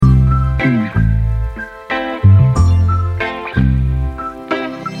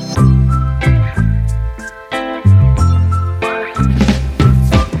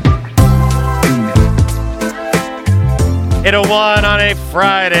8:01 on a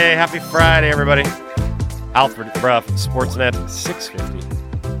Friday. Happy Friday, everybody. Alfred and Bruff, Sportsnet 650.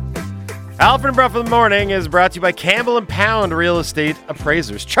 Alfred and Bruff in the Morning is brought to you by Campbell & Pound Real Estate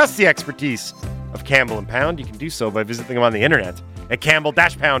Appraisers. Trust the expertise of Campbell & Pound. You can do so by visiting them on the internet at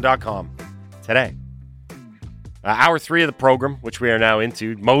campbell-pound.com today. Hour 3 of the program, which we are now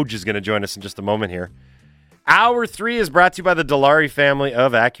into. Moj is going to join us in just a moment here. Hour 3 is brought to you by the Dilawri family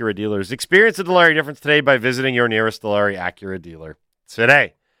of Acura dealers. Experience the Dilawri difference today by visiting your nearest Dilawri Acura dealer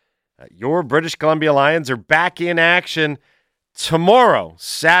today. Your British Columbia Lions are back in action tomorrow,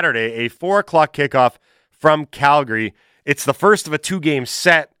 Saturday, a 4 o'clock kickoff from Calgary. It's the first of a 2-game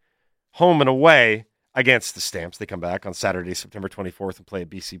set, home and away, against the Stamps. They come back on Saturday, September 24th, and play at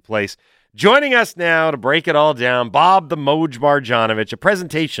BC Place. Joining us now to break it all down, Bob the Moj Marjanovic, a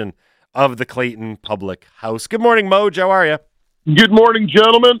presentation of the Clayton Public House. Good morning, Moj. How are you? Good morning,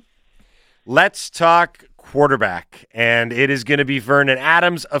 gentlemen. Let's talk quarterback, and it is going to be Vernon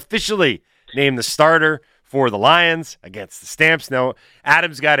Adams, officially named the starter for the Lions against the Stamps. Now,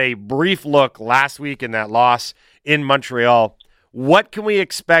 Adams got a brief look last week in that loss in Montreal. What can we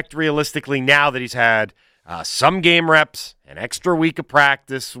expect realistically now that he's had some game reps, an extra week of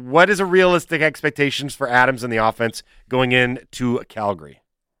practice? What is a realistic expectations for Adams and the offense going into Calgary?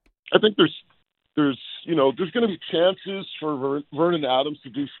 I think there's going to be chances for Vernon Adams to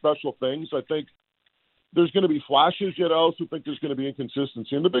do special things. I think there's going to be flashes, yet I also think there's going to be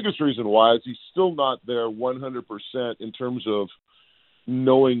inconsistency. And the biggest reason why is he's still not there 100% in terms of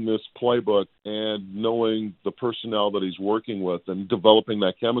knowing this playbook and knowing the personnel that he's working with and developing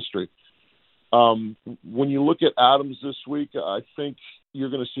that chemistry. When you look at Adams this week, I think you're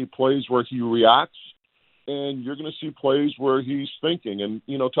going to see plays where he reacts, and you're going to see plays where he's thinking. And,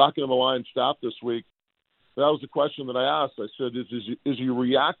 talking to the Lions staff this week, that was the question that I asked. I said, is he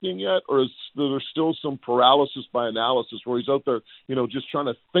reacting yet, or is there still some paralysis by analysis where he's out there, just trying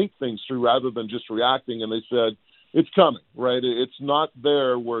to think things through rather than just reacting? And they said, it's coming, right? It's not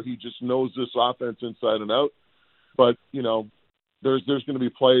there where he just knows this offense inside and out. But, there's going to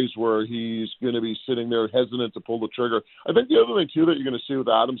be plays where he's going to be sitting there hesitant to pull the trigger. I think the other thing, too, that you're going to see with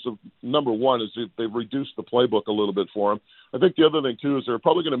Adams, number one, is they've reduced the playbook a little bit for him. I think the other thing, too, is they're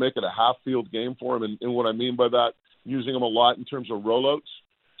probably going to make it a half-field game for him. And what I mean by that, using him a lot in terms of rollouts.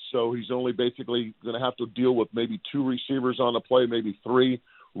 So he's only basically going to have to deal with maybe 2 receivers on a play, maybe 3,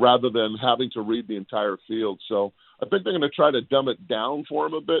 rather than having to read the entire field. So I think they're going to try to dumb it down for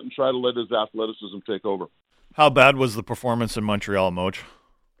him a bit and try to let his athleticism take over. How bad was the performance in Montreal, Moj?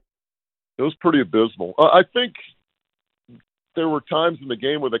 It was pretty abysmal. I think there were times in the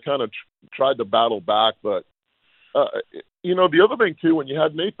game where they kind of tried to battle back, but, the other thing, too, when you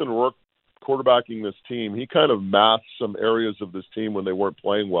had Nathan Rourke quarterbacking this team, he kind of masked some areas of this team when they weren't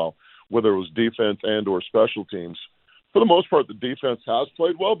playing well, whether it was defense and or special teams. For the most part, the defense has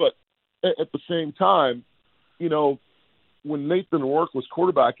played well, but at the same time, when Nathan Rourke was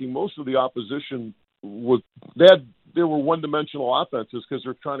quarterbacking, most of the opposition they were one-dimensional offenses because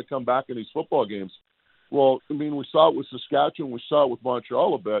they're trying to come back in these football games. Well, we saw it with Saskatchewan, we saw it with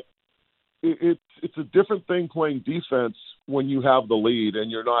Montreal a bit. It's a different thing playing defense when you have the lead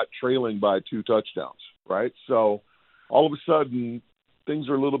and you're not trailing by 2 touchdowns, right? So all of a sudden, things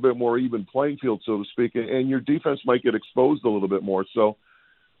are a little bit more even playing field, so to speak, and your defense might get exposed a little bit more. So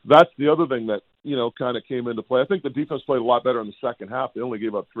that's the other thing that, kind of came into play. I think the defense played a lot better in the second half. They only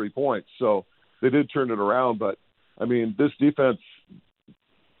gave up 3 points, so they did turn it around. But, this defense,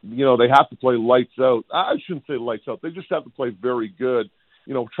 they have to play lights out. I shouldn't say lights out. They just have to play very good.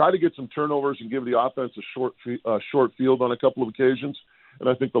 Try to get some turnovers and give the offense a short field on a couple of occasions, and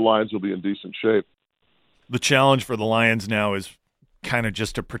I think the Lions will be in decent shape. The challenge for the Lions now is kind of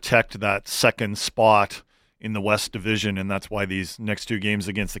just to protect that second spot in the West Division, and that's why these next 2 games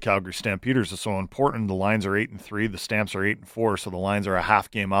against the Calgary Stampeders are so important. The Lions are 8-3, the Stamps are 8-4, so the Lions are a half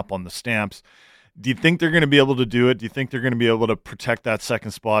game up on the Stamps. Do you think they're going to be able to do it? Do you think they're going to be able to protect that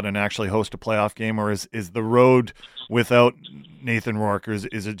second spot and actually host a playoff game, or is the road without Nathan Rourke, or is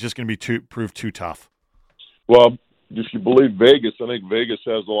it just going to be prove too tough? Well, if you believe Vegas, I think Vegas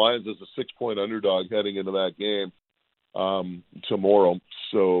has the Lions as a 6-point underdog heading into that game tomorrow.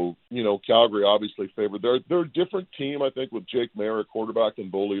 So, Calgary obviously favored. They're a different team, I think, with Jake Maier at quarterback and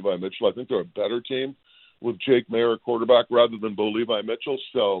Bo Levi Mitchell. I think they're a better team with Jake Maier at quarterback rather than Bo Levi Mitchell.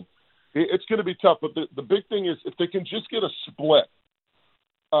 So it's going to be tough. But the big thing is if they can just get a split,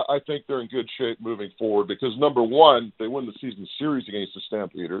 I think they're in good shape moving forward because, number one, they win the season series against the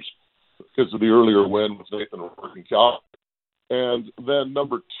Stampeders because of the earlier win with Nathan Rourke and Calgary. And then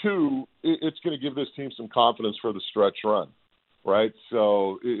number two, it's going to give this team some confidence for the stretch run, right?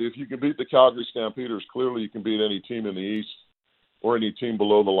 So if you can beat the Calgary Stampeders, clearly you can beat any team in the East or any team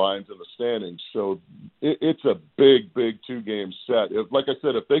below the lines in the standings. So it's a big, big 2-game set. Like I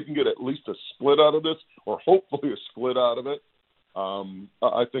said, if they can get at least a split out of this, or hopefully a split out of it,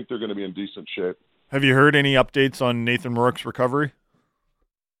 I think they're going to be in decent shape. Have you heard any updates on Nathan Rourke's recovery?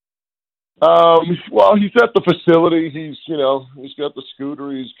 Well, he's at the facility. He's got the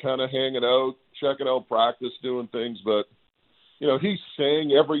scooter. He's kind of hanging out, checking out practice, doing things. But, he's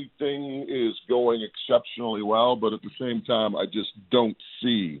saying everything is going exceptionally well. But at the same time, I just don't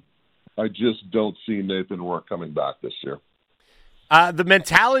see Nathan Rourke coming back this year. The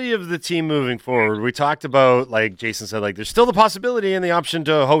mentality of the team moving forward, we talked about, like Jason said, like there's still the possibility and the option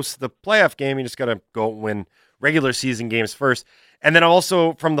to host the playoff game. You just got to go and win regular season games first. And then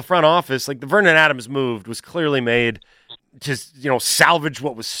also from the front office, like the Vernon Adams move was clearly made to, salvage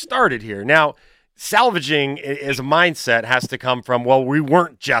what was started here. Now, salvaging as a mindset has to come from, well, we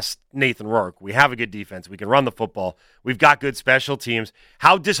weren't just Nathan Rourke. We have a good defense. We can run the football. We've got good special teams.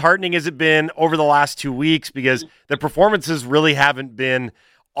 How disheartening has it been over the last 2 weeks? Because the performances really haven't been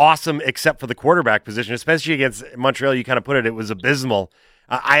awesome except for the quarterback position, especially against Montreal. You kind of put it was abysmal.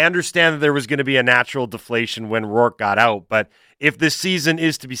 I understand that there was going to be a natural deflation when Rourke got out, but if this season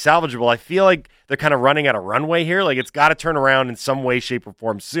is to be salvageable, I feel like they're kind of running out of runway here. Like it's got to turn around in some way, shape, or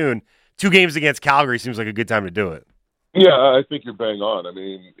form soon. 2 games against Calgary seems like a good time to do it. Yeah, I think you're bang on. I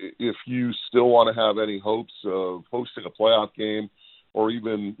mean, if you still want to have any hopes of hosting a playoff game or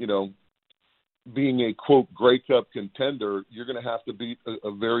even, being a, quote, Grey Cup contender, you're going to have to beat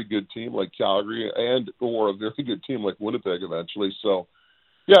a very good team like Calgary or a very good team like Winnipeg eventually. So,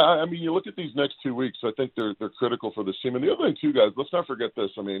 yeah, I mean, you look at these next 2 weeks, I think they're critical for this team. And the other thing, too, guys, let's not forget this.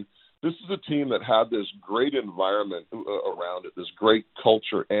 I mean, this is a team that had this great environment around it, this great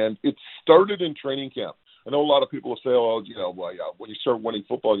culture, and it started in training camp. I know a lot of people will say, when you start winning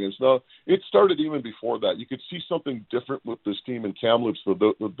football games. No, it started even before that. You could see something different with this team in Kamloops,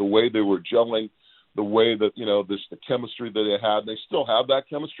 the way they were gelling, the way that, the chemistry that they had. They still have that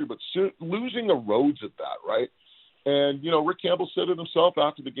chemistry, but losing the roads at that, right? And, Rick Campbell said it himself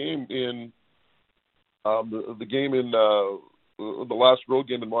after the game in the last road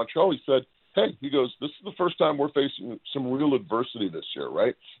game in Montreal. He said, hey, he goes, this is the first time we're facing some real adversity this year,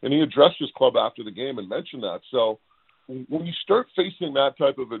 right? And he addressed his club after the game and mentioned that. So when you start facing that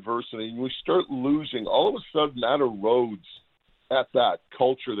type of adversity and we start losing, all of a sudden that erodes at that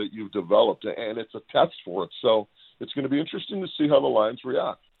culture that you've developed, and it's a test for it. So it's going to be interesting to see how the Lions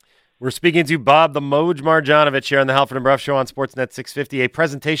react. We're speaking to Bob the Moj Marjanovic here on the Halford and Bruff Show on Sportsnet 650, a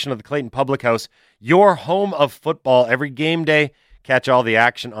presentation of the Clayton Public House, your home of football every game day. Catch all the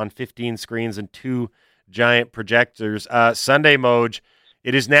action on 15 screens and 2 giant projectors. Sunday, Moj,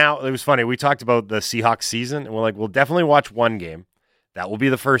 it was funny. We talked about the Seahawks season, and we're like, we'll definitely watch one game. That will be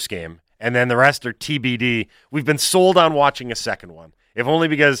the first game. And then the rest are TBD. We've been sold on watching a second one, if only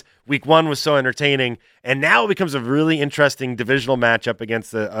because week 1 was so entertaining. And now it becomes a really interesting divisional matchup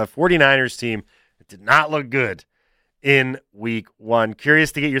against the 49ers team that did not look good in week 1.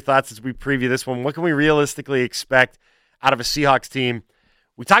 Curious to get your thoughts as we preview this one. What can we realistically expect out of a Seahawks team?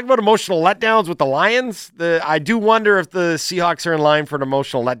 We talked about emotional letdowns with the Lions. I do wonder if the Seahawks are in line for an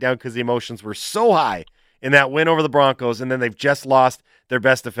emotional letdown because the emotions were so high in that win over the Broncos, and then they've just lost their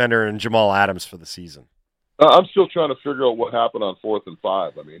best defender in Jamal Adams for the season. I'm still trying to figure out what happened on 4th and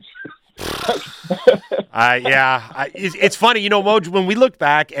 5. I mean, it's funny, Moj, when we look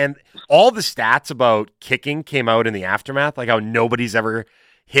back and all the stats about kicking came out in the aftermath, like how nobody's ever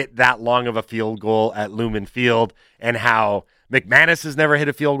hit that long of a field goal at Lumen Field and how McManus has never hit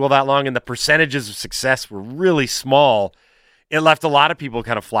a field goal that long, and the percentages of success were really small. It left a lot of people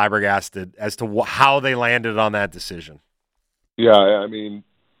kind of flabbergasted as to how they landed on that decision. Yeah, I mean,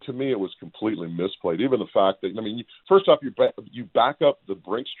 to me, it was completely misplayed. Even the fact that, first off, you back up the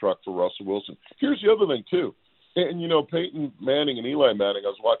Brinks truck for Russell Wilson. Here's the other thing, too. And, Peyton Manning and Eli Manning, I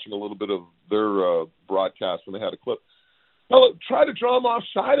was watching a little bit of their broadcast when they had a clip. Well, try to draw them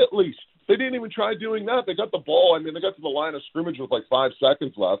offside at least. They didn't even try doing that. They got the ball. They got to the line of scrimmage with like 5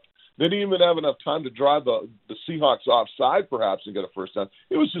 seconds left. They didn't even have enough time to drive the Seahawks offside, perhaps, and get a first down.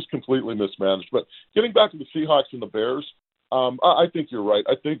 It was just completely mismanaged. But getting back to the Seahawks and the Bears, I think you're right.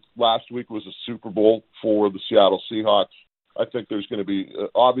 I think last week was a Super Bowl for the Seattle Seahawks. I think there's going to be,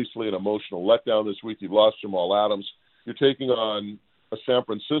 obviously, an emotional letdown this week. You've lost Jamal Adams. You're taking on a San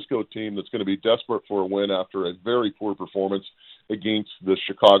Francisco team that's going to be desperate for a win after a very poor performance against the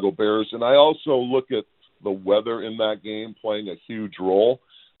Chicago Bears. And I also look at the weather in that game playing a huge role.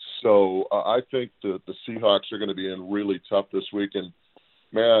 So I think the Seahawks are going to be in really tough this week. And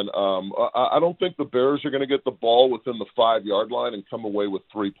Man, I don't think the Bears are going to get the ball within the 5-yard line and come away with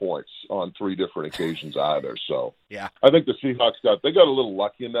 3 points on 3 different occasions either. So Yeah. I think the Seahawks got a little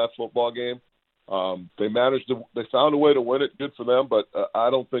lucky in that football game. They found a way to win it. Good for them, but I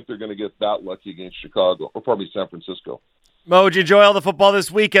don't think they're going to get that lucky against Chicago or probably San Francisco. Moj, enjoy all the football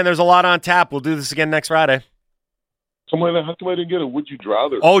this weekend. There's a lot on tap. We'll do this again next Friday. How come I didn't get a would you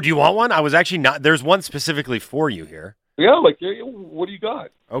rather? Oh, do you want one? I was actually not. There's one specifically for you here. Yeah, what do you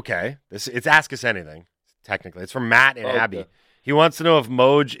got? Okay. It's Ask Us Anything, technically. It's from Matt and Okay. Abby. He wants to know if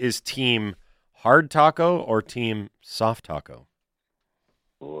Moj is team hard taco or team soft taco.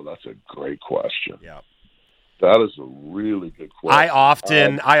 Oh, that's a great question. Yeah. That is a really good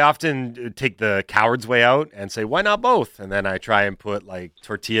question. I often take the coward's way out and say, why not both? And then I try and put like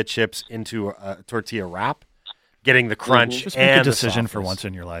tortilla chips into a tortilla wrap, getting the crunch Just and make a the decision for softness. once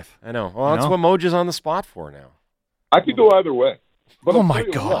in your life. I know. Well, that's what Moj is on the spot for now. I could go either way. But Oh, I'll my tell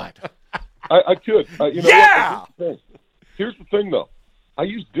you God. what, I could. Yeah! Here's the thing, though. I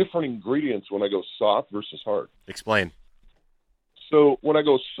use different ingredients when I go soft versus hard. Explain. So when I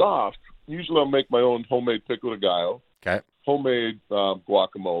go soft, usually I'll make my own homemade pico de gallo, Okay. homemade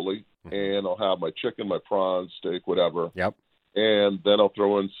guacamole, and I'll have my chicken, my prawns, steak, whatever. Yep. And then I'll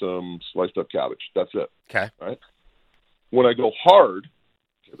throw in some sliced up cabbage. That's it. Okay. Right? When I go hard,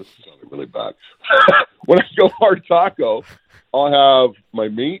 this is sounding really bad. When I go hard taco, I'll have my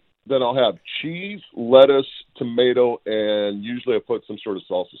meat, then I'll have cheese, lettuce, tomato, and usually I put some sort of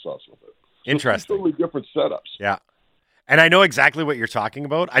salsa sauce with it. So Interesting. Totally different setups. Yeah. And I know exactly what you're talking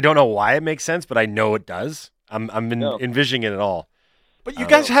about. I don't know why it makes sense, but I know it does. I'm envisioning it at all. But you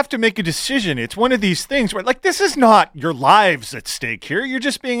guys have to make a decision. It's one of these things where, like, this is not your lives at stake here. You're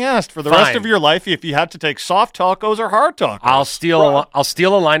just being asked for the rest of your life if you had to take soft tacos or hard tacos. I'll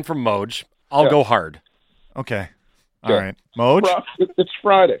steal a line from Moj. I'll go hard. Okay. All right. Moj? It's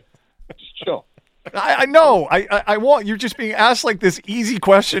Friday. Just chill. I know. I want, you're just being asked like this easy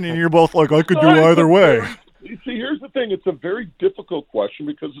question and you're both like, I could do either way. You see, here's the thing. It's a very difficult question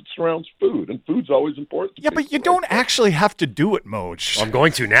because it surrounds food, and food's always important. Yeah, but you don't actually have to do it, Moj. I'm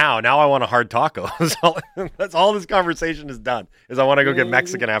going to now. Now I want a hard taco. That's all this conversation is done, is I want to go get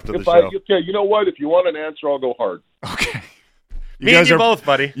Mexican after the show. Okay, you know what? If you want an answer, I'll go hard. Okay. Me and you both,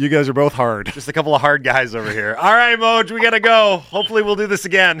 buddy. You guys are both hard. Just a couple of hard guys over here. All right, Moj, we got to go. Hopefully we'll do this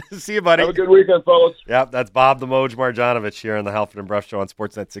again. See you, buddy. Have a good weekend, fellas. Yep, that's Bob the Moj Marjanovic here on the Halford and Bruff Show on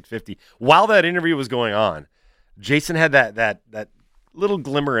Sportsnet 650. While that interview was going on, Jason had that little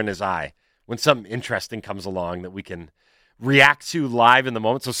glimmer in his eye when something interesting comes along that we can react to live in the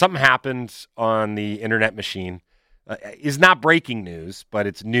moment. So something happened on the internet machine. Is not breaking news, but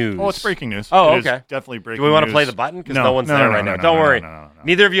it's news. Oh, it's breaking news. Oh, It is okay. definitely breaking Do we want to news. play the button? Because No, no one's there right now. Don't worry. No.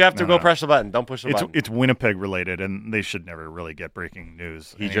 Neither of you have to go No. press the button. Don't push the button. It's Winnipeg related, and they should never really get breaking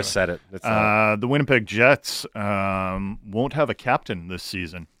news. He just said it. That's the Winnipeg Jets won't have a captain this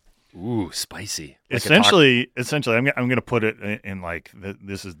season. ooh, spicy. Essentially, I'm going to put it in like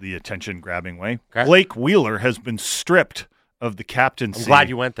this is the attention-grabbing way. Okay. Blake Wheeler has been stripped of the captaincy. I'm glad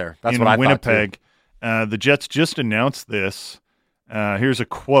you went there. That's in what I Winnipeg. thought too. The Jets just announced this. Here's a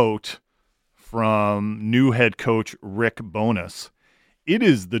quote from new head coach Rick Bowness. It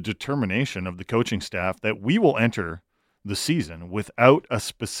is the determination of the coaching staff that we will enter the season without a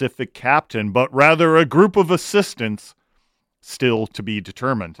specific captain, but rather a group of assistants still to be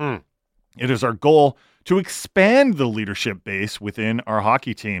determined. It is our goal to expand the leadership base within our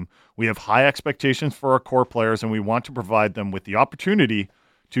hockey team. We have high expectations for our core players, and we want to provide them with the opportunity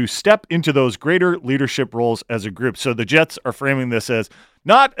to step into those greater leadership roles as a group. So the Jets are framing this as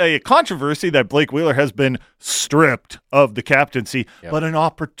not a controversy that Blake Wheeler has been stripped of the captaincy, but an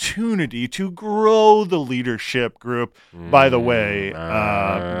opportunity to grow the leadership group. By the way,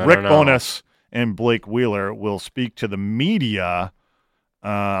 Rick Bowness and Blake Wheeler will speak to the media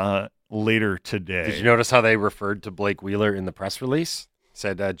later today. Did you notice how they referred to Blake Wheeler in the press release?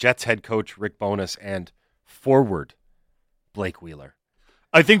 Said Jets head coach Rick Bowness and forward Blake Wheeler.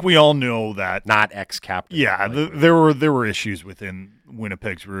 I think we all know that. Not ex-captain. Yeah, there were issues within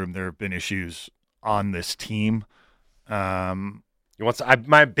Winnipeg's room. There have been issues on this team. You want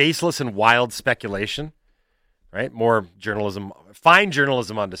my baseless and wild speculation, right? More journalism, fine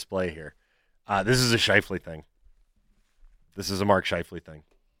journalism on display here. This is a Scheifele thing. This is a Mark Scheifele thing.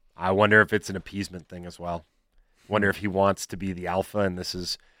 I wonder if it's an appeasement thing as well. Wonder if he wants to be the alpha, and this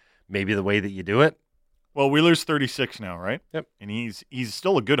is maybe the way that you do it. Well, Wheeler's 36 now, right? Yep. And he's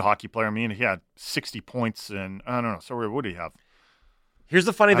still a good hockey player. I mean, he had 60 points, and I don't know. So what did he have? Here's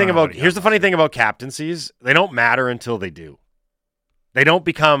the funny thing about captaincies. They don't matter until they do. They don't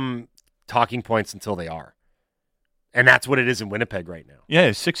become talking points until they are. And that's what it is in Winnipeg right now.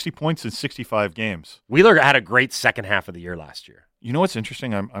 Yeah, 60 points in 65 games. Wheeler had a great second half of the year last year. You know what's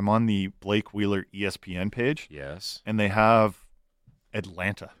interesting? I'm on the Blake Wheeler ESPN page. Yes. And they have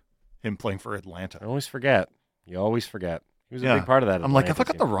Atlanta, him playing for Atlanta. I always forget. You always forget. He was a Yeah. big part of that. I'm like, have I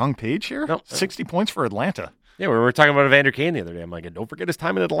got the wrong page here? No. 60 points for Atlanta. Yeah, we were talking about Evander Kane the other day. I'm like, don't forget his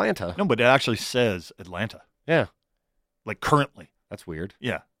time in Atlanta. No, but it actually says Atlanta. Yeah. Like currently. That's weird.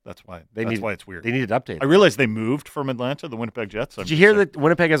 Yeah, that's why. That's why it's weird. They needed updates. I realize they moved from Atlanta, the Winnipeg Jets. Did you hear that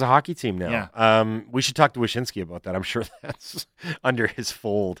Winnipeg has a hockey team now? Yeah. We should talk to Wyshynski about that. I'm sure that's under his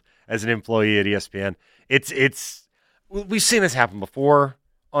fold as an employee at ESPN. We've seen this happen before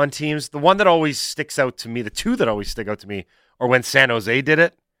on teams. The one that always sticks out to me, the two that always stick out to me, are when San Jose did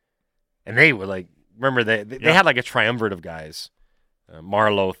it, and they were like, remember they had like a triumvirate of guys.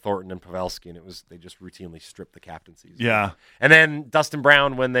 Marlowe, Thornton, and Pavelski, and they just routinely stripped the captaincies. Yeah. And then Dustin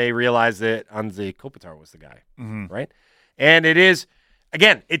Brown, when they realized that Anze Kopitar was the guy, right? And it is,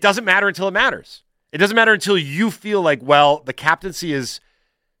 again, it doesn't matter until it matters. It doesn't matter until you feel like, well, the captaincy is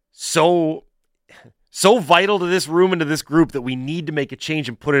so vital to this room and to this group that we need to make a change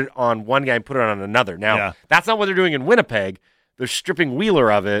and put it on one guy and put it on another. Now, that's not what they're doing in Winnipeg. They're stripping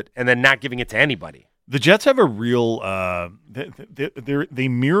Wheeler of it and then not giving it to anybody. The Jets have a real they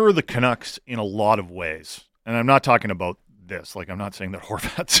mirror the Canucks in a lot of ways. And I'm not talking about this. Like, I'm not saying that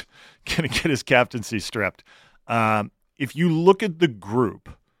Horvat's going to get his captaincy stripped. If you look at the group,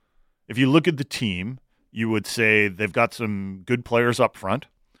 if you look at the team, you would say they've got some good players up front.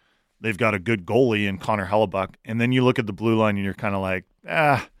 They've got a good goalie in Connor Hellebuck. And then you look at the blue line and you're kind of like,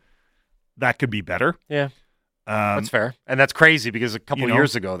 that could be better. Yeah, that's fair. And that's crazy because a couple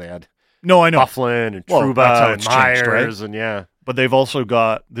years ago they had No, I know. Bufflin and Trouba and Myers, changed, right? and But they've also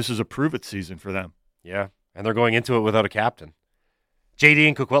got, this is a prove-it season for them. Yeah, and they're going into it without a captain. JD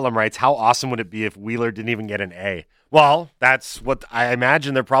and Coquitlam writes, how awesome would it be if Wheeler didn't even get an A? Well, that's what I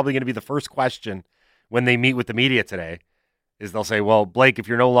imagine they're probably going to be the first question when they meet with the media today, is they'll say, well, Blake, if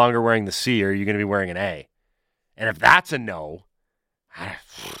you're no longer wearing the C, are you going to be wearing an A? And if that's a no,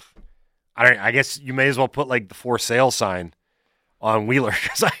 I guess you may as well put like the for sale sign on Wheeler,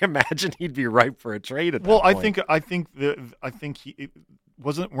 because I imagine he'd be ripe for a trade at that point. I think he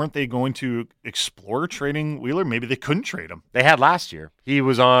weren't they going to explore trading Wheeler? Maybe they couldn't trade him. They had last year. He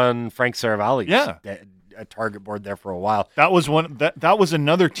was on Frank Saravalli's a target board there for a while. That was that was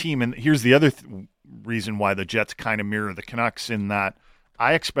another team, and here's the other reason why the Jets kind of mirror the Canucks in that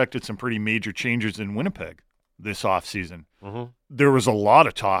I expected some pretty major changes in Winnipeg this offseason. There was a lot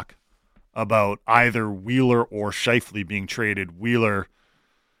of talk about either Wheeler or Scheifele being traded. Wheeler,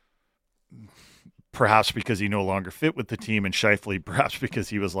 perhaps because he no longer fit with the team, and Scheifele, perhaps because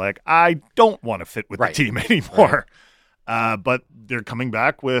he was like, I don't want to fit with the team anymore. But they're coming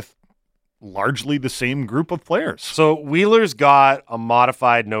back with largely the same group of players. So Wheeler's got a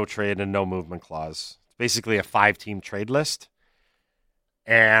modified no trade and no movement clause. It's basically a 5-team trade list.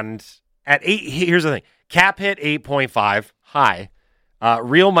 And at 8, here's the thing. Cap hit 8.5, high.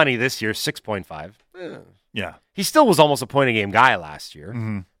 Real money this year, 6.5. Yeah. He still was almost a point-a-game guy last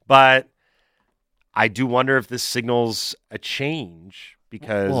year. But I do wonder if this signals a change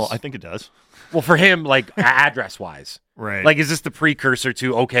because... Well, I think it does. Well, for him, like, address-wise. Right. Like, is this the precursor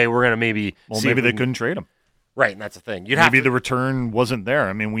to, okay, we're going to maybe... maybe they couldn't trade him. Right, and that's the thing. Maybe the return wasn't there.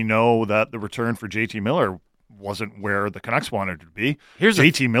 I mean, we know that the return for JT Miller wasn't where the Canucks wanted it to be.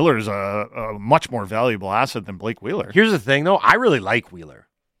 JT Miller is a much more valuable asset than Blake Wheeler. Here's the thing, though. I really like Wheeler.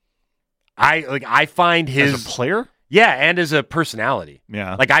 I find his... As a player? Yeah, and as a personality.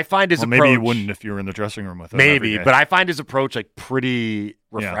 Yeah. Like, I find his approach... Maybe you wouldn't if you were in the dressing room with him. Maybe, but I find his approach, like, pretty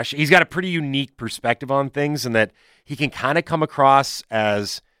refreshing. Yeah. He's got a pretty unique perspective on things, and that he can kind of come across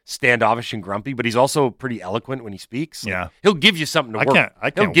as standoffish and grumpy, but he's also pretty eloquent when he speaks. Yeah. He'll give you something to work.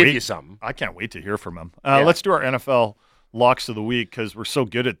 He'll give you something. I can't wait to hear from him. Let's do our NFL locks of the week because we're so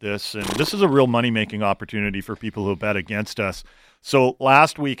good at this, and this is a real money-making opportunity for people who bet against us. So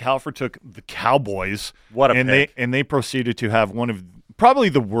last week, Halford took the Cowboys. What a pick. They proceeded to have one of probably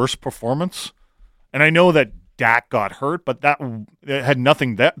the worst performance. And I know that Dak got hurt, but that had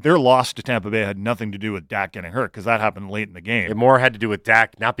nothing. Their loss to Tampa Bay had nothing to do with Dak getting hurt because that happened late in the game. It more had to do with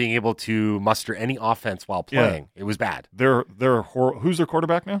Dak not being able to muster any offense while playing. Yeah. It was bad. Who's their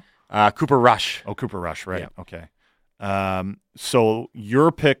quarterback now? Cooper Rush. Oh, Cooper Rush, right? Yeah. Okay. So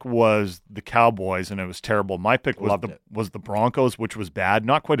your pick was the Cowboys, and it was terrible. My pick was the Broncos, which was bad.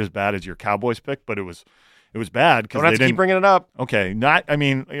 Not quite as bad as your Cowboys pick, but it was bad because they didn't keep bringing it up. Okay,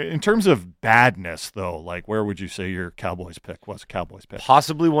 in terms of badness though, like where would you say your Cowboys pick was? A Cowboys pick,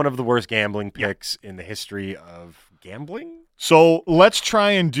 possibly one of the worst gambling picks in the history of gambling. So let's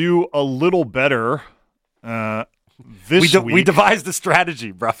try and do a little better. This week, we devised a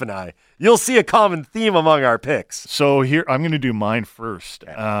strategy, Bruff and I. You'll see a common theme among our picks. So here, I'm going to do mine first.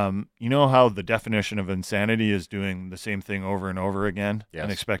 You know how the definition of insanity is doing the same thing over and over again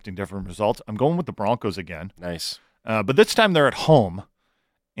and expecting different results? I'm going with the Broncos again. Nice. But this time they're at home,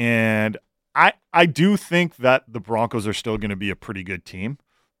 and I do think that the Broncos are still going to be a pretty good team.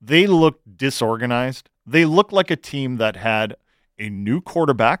 They look disorganized. They look like a team that had a new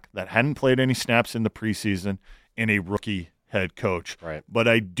quarterback that hadn't played any snaps in the preseason and a rookie head coach. Right. But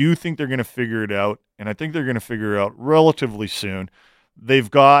I do think they're going to figure it out, and I think they're going to figure it out relatively soon.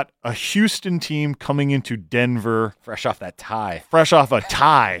 They've got a Houston team coming into Denver. Fresh off a tie.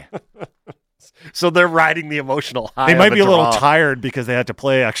 So they're riding the emotional high. They might be a little tired because they had to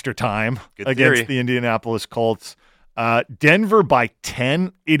play extra time against the Indianapolis Colts. Denver by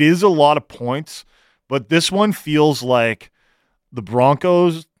 10. It is a lot of points, but this one feels like the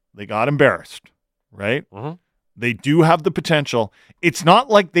Broncos, they got embarrassed, right? Mm-hmm. They do have the potential. It's not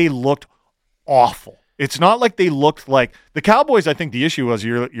like they looked awful. It's not like they looked like the Cowboys. I think the issue was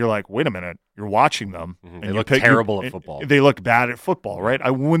you're like, wait a minute, you're watching them. Mm-hmm. They look terrible at football. They look bad at football, right?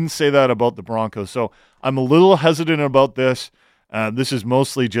 I wouldn't say that about the Broncos. So I'm a little hesitant about this. This is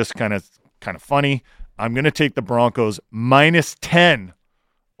mostly just kind of funny. I'm going to take the Broncos minus 10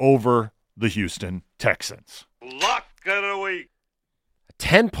 over the Houston Texans. Lock of the week. A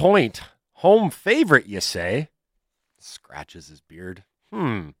 10-point home favorite, you say? Scratches his beard.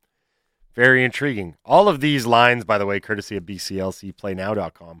 Very intriguing. All of these lines, by the way, courtesy of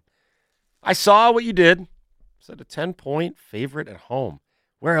BCLCPlayNow.com. I saw what you did. Said a 10-point favorite at home.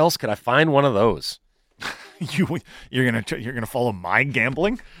 Where else could I find one of those? You're gonna follow my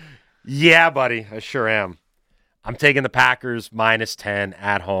gambling? Yeah, buddy, I sure am. I'm taking the Packers minus 10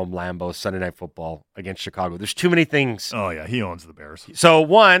 at home, Lambeau, Sunday Night Football against Chicago. There's too many things. Oh, yeah, he owns the Bears. So,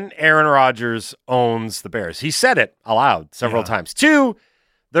 one, Aaron Rodgers owns the Bears. He said it aloud several times. Two,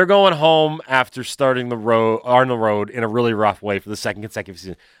 they're going home after starting the road in a really rough way for the second consecutive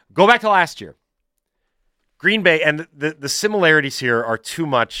season. Go back to last year. Green Bay, and the similarities here are too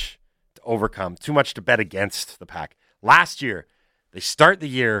much to overcome, too much to bet against the Pack. Last year, they start the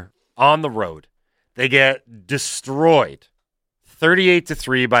year on the road. They get destroyed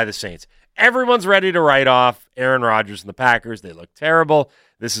 38-3 by the Saints. Everyone's ready to write off Aaron Rodgers and the Packers. They look terrible.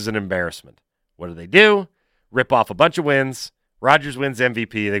 This is an embarrassment. What do? Rip off a bunch of wins. Rodgers wins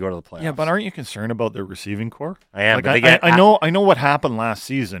MVP. They go to the playoffs. Yeah, but aren't you concerned about their receiving core? I am. Like, I know what happened last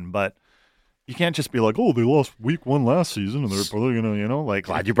season, but you can't just be like, oh, they lost week 1 last season, and they're probably going to, like.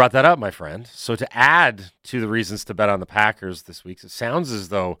 Glad you brought that up, my friend. So to add to the reasons to bet on the Packers this week, it sounds as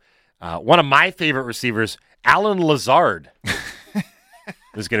though one of my favorite receivers, Alan Lazard,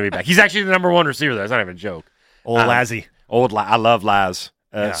 is going to be back. He's actually the number 1 receiver there. That's not even a joke. Lazzy. I love Laz.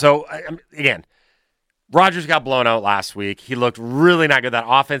 So, again, Rodgers got blown out last week. He looked really not good. That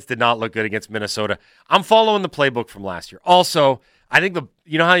offense did not look good against Minnesota. I'm following the playbook from last year. Also, I think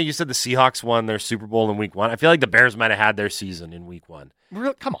you know how you said the Seahawks won their Super Bowl in week 1? I feel like the Bears might have had their season in week 1.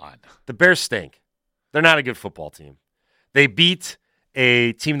 Come on. The Bears stink. They're not a good football team. They beat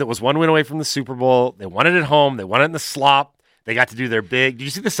a team that was 1 win away from the Super Bowl. They won it at home. They won it in the slop. They got to do their big. Did you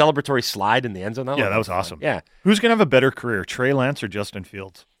see the celebratory slide in the end zone? Yeah, that was awesome. Yeah. Who's going to have a better career, Trey Lance or Justin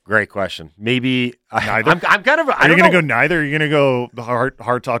Fields? Great question. Maybe neither. I'm kind of. Are you going to go neither? Are you going to go the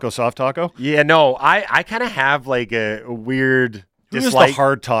hard taco, soft taco? Yeah, no. I kind of have like a weird dislike. Who's the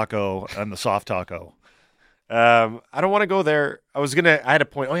hard taco and the soft taco? I don't want to go there. I had a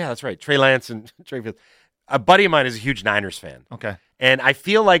point. Oh yeah, that's right. Trey Lance and Trey Fields. A buddy of mine is a huge Niners fan. Okay. And I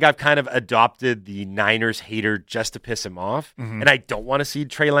feel like I've kind of adopted the Niners hater just to piss him off. Mm-hmm. And I don't want to see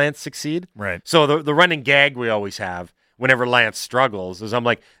Trey Lance succeed. Right. So the running gag we always have whenever Lance struggles is I'm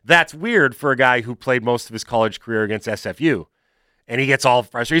like, that's weird for a guy who played most of his college career against SFU. And he gets all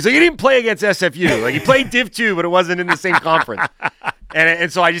frustrated. He's like, he didn't play against SFU. Like, he played Div 2, but it wasn't in the same conference.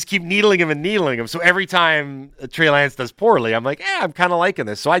 And so I just keep needling him. So every time Trey Lance does poorly, I'm like, I'm kind of liking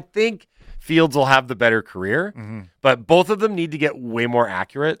this. So I think Fields will have the better career, but both of them need to get way more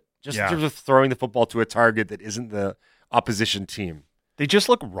accurate in terms of throwing the football to a target that isn't the opposition team. They just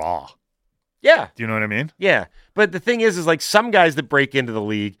look raw. Yeah. Do you know what I mean? Yeah. But the thing is like some guys that break into the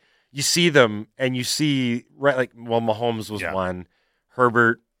league, you see them and you see, right, like, well, Mahomes was one,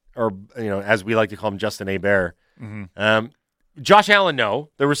 Herbert, or, as we like to call him, Justin Hebert. Josh Allen, no.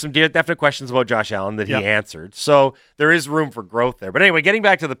 There were some definite questions about Josh Allen that he answered. So there is room for growth there. But anyway, getting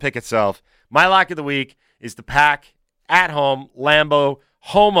back to the pick itself, my lock of the week is the Pack at home, Lambeau,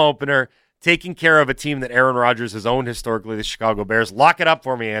 home opener, taking care of a team that Aaron Rodgers has owned historically, the Chicago Bears. Lock it up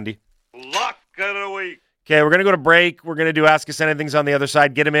for me, Andy. Lock of the week. Okay, we're going to go to break. We're going to do Ask Us Anythings on the other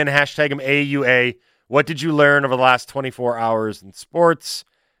side. Get them in. Hashtag them AUA. What did you learn over the last 24 hours in sports?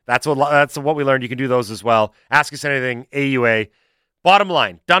 That's what we learned. You can do those as well. Ask us anything, AUA. Bottom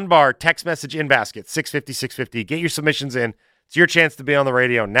line, Dunbar, text message in basket, 650-650. Get your submissions in. It's your chance to be on the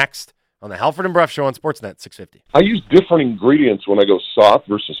radio next on the Halford and Brough Show on Sportsnet 650. I use different ingredients when I go soft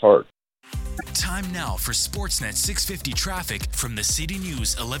versus hard. Time now for Sportsnet 650 traffic from the City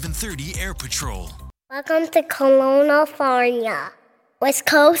News 1130 Air Patrol. Welcome to Kelowna, California. West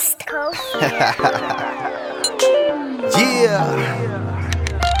Coast. Yeah.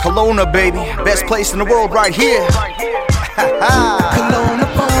 Kelowna, baby. Best place in the world right here. Kelowna,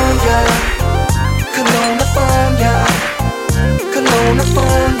 California. Kelowna, California. Kelowna,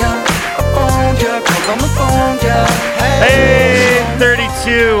 California. Hey,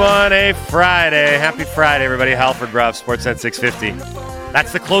 32 on a Friday. Happy Friday, everybody. Halford Brough, Sportsnet 650.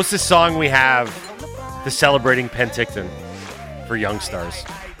 That's the closest song we have to celebrating Penticton for young stars.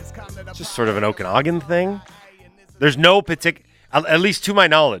 It's just sort of an Okanagan thing. There's no at least to my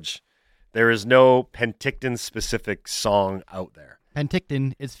knowledge, there is no Penticton-specific song out there.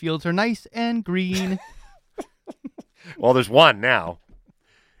 Penticton, its fields are nice and green. Well, there's one now.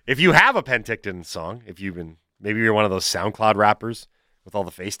 If you have a Penticton song, maybe you're one of those SoundCloud rappers with all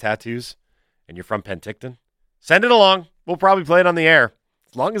the face tattoos, and you're from Penticton, send it along. We'll probably play it on the air,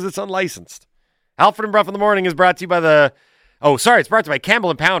 as long as it's unlicensed. Halford and Brough in the Morning is brought to you by it's brought to you by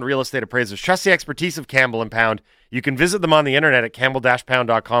Campbell & Pound Real Estate Appraisers. Trust the expertise of Campbell & Pound. You can visit them on the internet at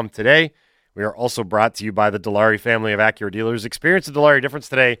campbell-pound.com today. We are also brought to you by the Dilawri family of Acura dealers. Experience the Dilawri difference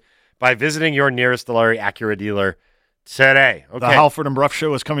today by visiting your nearest Dilawri Acura dealer today. Okay. The Halford and Brough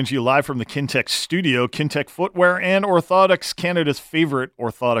Show is coming to you live from the Kintec studio. Kintec Footwear and Orthotics, Canada's favorite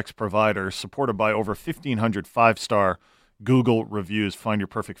orthotics provider, supported by over 1,500 five-star Google reviews. Find your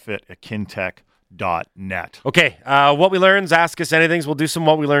perfect fit at kintec.net. Okay, what we learns, ask us anything. We'll do some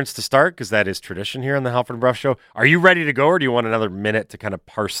what we learns to start, because that is tradition here on the Halford and Brough Show. Are you ready to go, or do you want another minute to kind of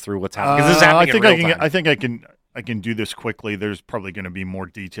parse through what's happening? Because this is happening in real time. I think I can do this quickly. There's probably going to be more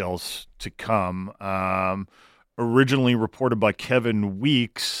details to come. Originally reported by Kevin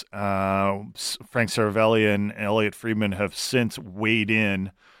Weeks, Frank Saravelli and Elliot Friedman have since weighed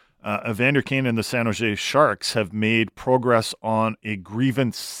in. Evander Kane and the San Jose Sharks have made progress on a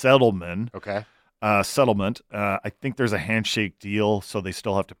grievance settlement. Okay. I think there's a handshake deal, so they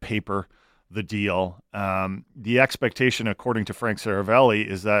still have to paper the deal. The expectation, according to Frank Saravelli,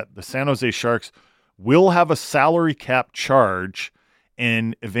 is that the San Jose Sharks will have a salary cap charge,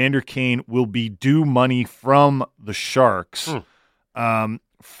 and Evander Kane will be due money from the Sharks.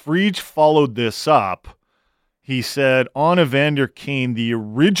 Friedge followed this up. He said on Evander Kane, the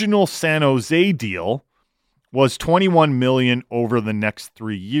original San Jose deal was $21 million over the next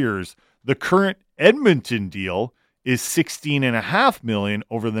 3 years. The current Edmonton deal is $16.5 million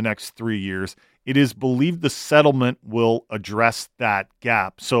over the next 3 years. It is believed the settlement will address that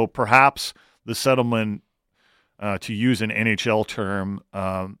gap. So perhaps the settlement, to use an NHL term,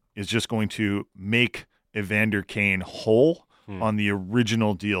 is just going to make Evander Kane whole on the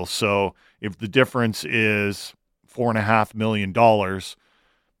original deal. So if the difference is $4.5 million,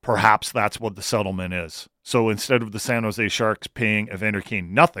 perhaps that's what the settlement is. So instead of the San Jose Sharks paying Evander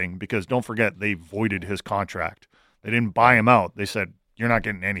Kane nothing, because don't forget, they voided his contract. They didn't buy him out. They said, you're not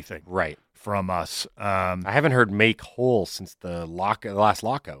getting anything from us. I haven't heard make whole since the last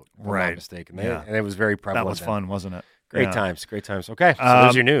lockout, if I'm not mistaken. And it was very prevalent. That was fun, wasn't it? Great times. Okay, so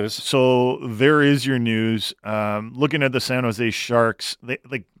there's your news. So there is your news. Looking at the San Jose Sharks,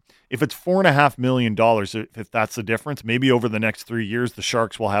 if it's $4.5 million, if that's the difference, maybe over the next 3 years, the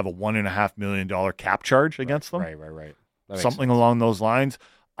Sharks will have a $1.5 million cap charge against them. Right. Something along those lines.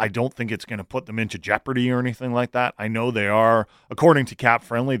 I don't think it's going to put them into jeopardy or anything like that. I know they are, according to Cap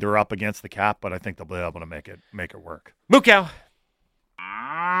Friendly, they're up against the cap, but I think they'll be able to make it work. Moo cow.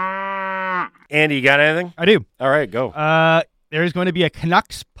 Andy, you got anything? I do. All right, go. There's going to be a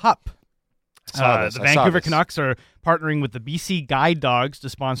Canucks pup. The Vancouver Canucks are partnering with the BC Guide Dogs to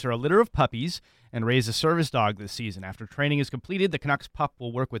sponsor a litter of puppies and raise a service dog this season. After training is completed, the Canucks pup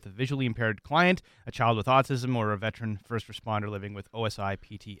will work with a visually impaired client, a child with autism, or a veteran first responder living with OSI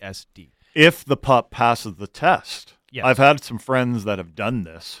PTSD. If the pup passes the test. Yes. I've had some friends that have done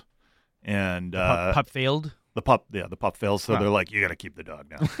this, and pup failed. The pup fails, so they're like, you got to keep the dog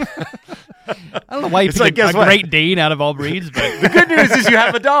now. I don't know why you pick a Great Dane out of all breeds, but the good news is you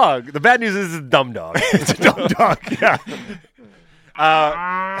have a dog. The bad news is it's a dumb dog. It's a dumb dog, yeah. Hold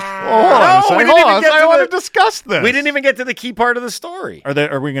on. I want to discuss this. We didn't even get to the key part of the story.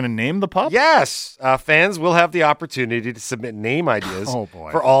 Are we going to name the pup? Yes. Fans will have the opportunity to submit name ideas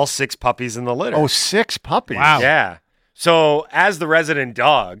for all 6 puppies in the litter. Oh, 6 puppies? Wow. Yeah. So as the resident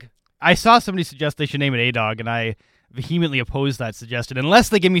dog, I saw somebody suggest they should name it A-Dog, and I vehemently oppose that suggestion unless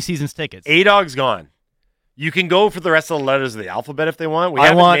they give me season's tickets. A-Dog's gone. You can go for the rest of the letters of the alphabet if they want. We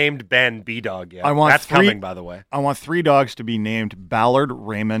haven't named Ben B-Dog yet. That's coming, by the way. I want 3 dogs to be named Ballard,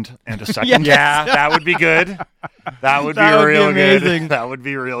 Raymond, and a second. Yeah, that would be good. That would be real good. That would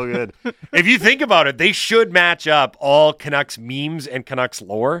be real good. If you think about it, they should match up all Canucks memes and Canucks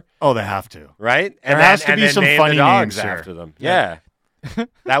lore. Oh, they have to. Right? There has to be some funny dogs names after them. Yeah.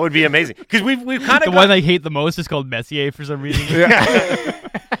 That would be amazing. Because we've kind of the one I hate the most is called Messier for some reason.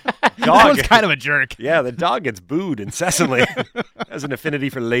 Dog one's kind of a jerk. Yeah, the dog gets booed incessantly. Has an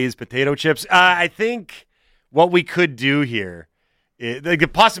affinity for Lay's potato chips. I think what we could do here, the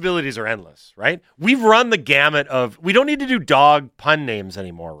possibilities are endless, right? We've run the gamut of, we don't need to do dog pun names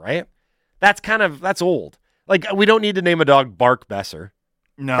anymore, right? That's old. Like, we don't need to name a dog Bark Besser.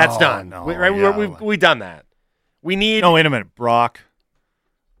 No, that's done. No, we've done that. We need. No, wait a minute, Brock.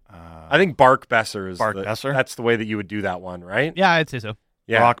 I think Bark Besser is Besser? That's the way that you would do that one, right? Yeah, I'd say so.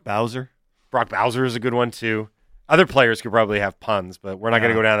 Yeah. Brock Bowser. Brock Bowser is a good one, too. Other players could probably have puns, but we're not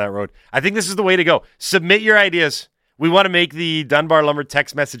going to go down that road. I think this is the way to go. Submit your ideas. We want to make the Dunbar Lumber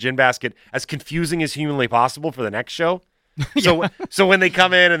text message in basket as confusing as humanly possible for the next show. So when they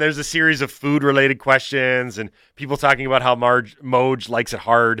come in and there's a series of food-related questions and people talking about how Moj likes it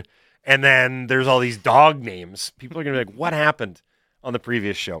hard, and then there's all these dog names, people are going to be like, what happened on the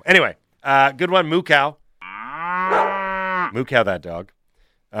previous show? Anyway, good one, Moo Cow. Moo Cow, that dog.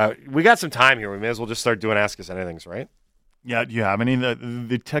 We got some time here. We may as well just start doing Ask Us Anythings, right? Yeah, do you have any?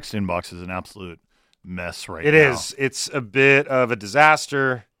 The text inbox is an absolute mess right now. It is. It's a bit of a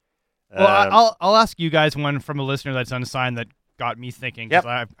disaster. Well, I'll ask you guys one from a listener that's unsigned that got me thinking. Yep.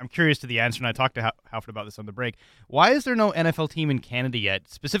 I'm curious to the answer, and I talked to Halford about this on the break. Why is there no NFL team in Canada yet?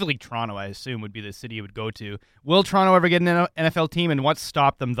 Specifically Toronto, I assume, would be the city it would go to. Will Toronto ever get an NFL team, and what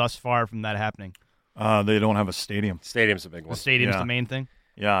stopped them thus far from that happening? They don't have a stadium. Stadium's a big one. The stadium's the main thing?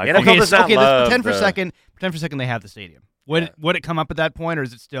 Yeah. The NFL does not love pretend for a second they have the stadium. Would it come up at that point, or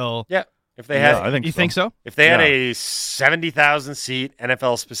is it still... Yeah. If they had, I think you think so? If they had a 70,000 seat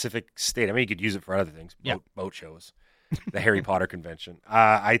NFL specific stadium, I mean, you could use it for other things, boat shows, the Harry Potter convention.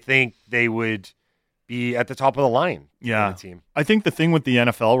 I think they would be at the top of the line. Yeah, the team. I think the thing with the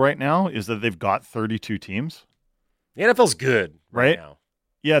NFL right now is that they've got 32 teams. The NFL's good right now.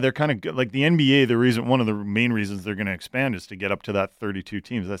 Yeah, they're kind of good. Like the NBA, one of the main reasons they're going to expand is to get up to that 32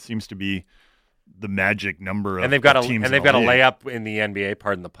 teams. That seems to be the magic number of teams. And they've got a layup in the NBA,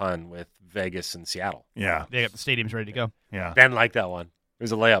 pardon the pun, with Vegas and Seattle. Yeah. They got the stadiums ready to go. Yeah. Ben liked that one. It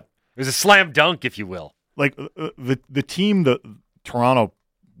was a layup. It was a slam dunk, if you will. Like the team that Toronto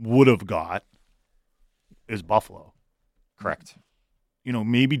would have got is Buffalo. Correct.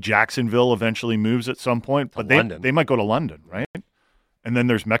 Maybe Jacksonville eventually moves at some point, but they might go to London, right? And then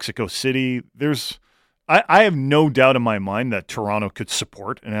there's Mexico City. I have no doubt in my mind that Toronto could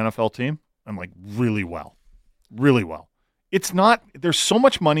support an NFL team. I'm like, really well. Really well. It's not, there's so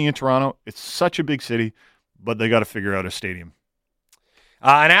much money in Toronto. It's such a big city, but they got to figure out a stadium.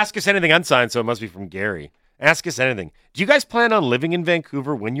 And Ask Us Anything unsigned, so it must be from Gary. Ask Us Anything. Do you guys plan on living in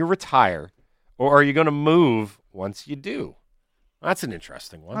Vancouver when you retire, or are you going to move once you do? That's an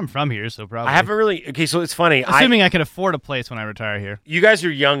interesting one. I'm from here, so probably. I haven't really. Okay, so it's funny. Assuming I can afford a place when I retire here. You guys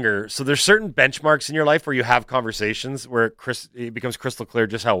are younger, so there's certain benchmarks in your life where you have conversations where it becomes crystal clear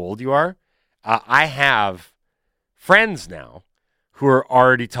just how old you are. I have friends now who are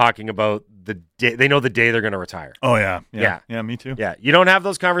already talking about the day. They know the day they're going to retire. Oh, yeah. Yeah, me too. Yeah, you don't have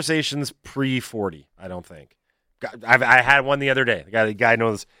those conversations pre-40, I don't think. I had one the other day. The guy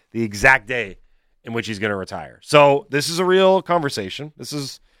knows the exact day in which he's going to retire. So this is a real conversation. This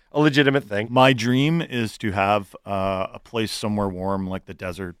is a legitimate thing. My dream is to have a place somewhere warm like the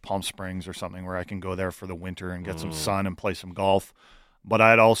desert, Palm Springs or something, where I can go there for the winter and get some sun and play some golf. But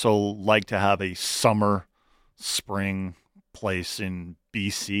I'd also like to have a summer, spring place in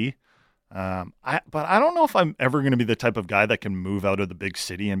BC. But I don't know if I'm ever going to be the type of guy that can move out of the big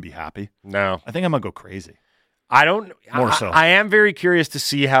city and be happy. No. I think I'm going to go crazy. I don't. More so. I am very curious to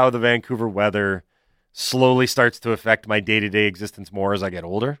see how the Vancouver weather slowly starts to affect my day-to-day existence more as I get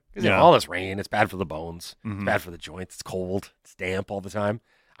older. Because all this rain, it's bad for the bones. Mm-hmm. It's bad for the joints. It's cold. It's damp all the time.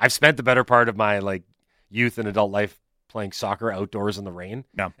 I've spent the better part of my youth and adult life playing soccer outdoors in the rain.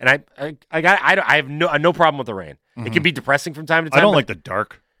 Yeah. And I have no problem with the rain. Mm-hmm. It can be depressing from time to time. I don't like the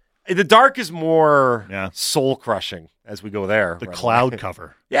dark. The dark is more soul-crushing as we go there. The cloud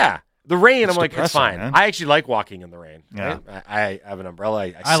cover. Yeah. The rain, I'm like, it's fine. Man. I actually like walking in the rain. Yeah. Right? I have an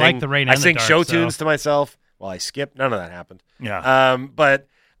umbrella. I like the rain. I sing show so. tunes to myself while I skip. None of that happened. Yeah. But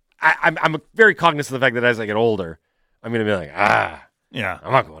I'm very cognizant of the fact that as I get older, I'm going to be like, Yeah.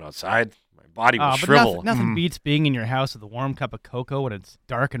 I'm not going outside. My body will But shrivel. nothing beats being in your house with a warm cup of cocoa when it's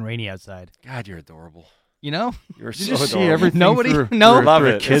dark and rainy outside. God, you're adorable. You know? You're You so just see adorable. everything Nobody- through, no. through, Love through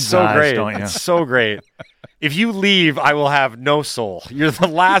it. a kid's It's so eyes, great. don't you? It's so great. If you leave, I will have no soul. You're the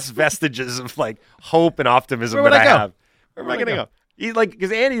last vestiges of like hope and optimism Where would that I go? have. Where am I going to go?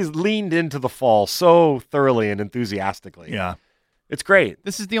 Because Andy's leaned into the fall so thoroughly and enthusiastically. Yeah. It's great.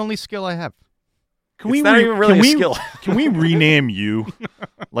 This is the only skill I have. Can It's not even really a skill. Can we rename you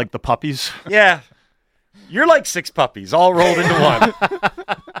like the puppies? Yeah. You're like 6 puppies all rolled into one.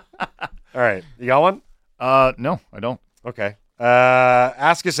 All right. You got one? No, I don't. Okay.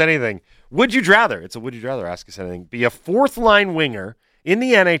 Ask us anything. Would you rather? It's a would you rather. Ask us anything. Be a 4th line winger in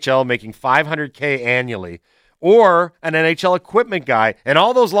the NHL making $500K annually, or an NHL equipment guy and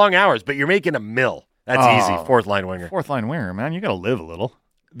all those long hours, but you're making $1 million. That's easy. 4th line winger. 4th line winger, man. You got to live a little.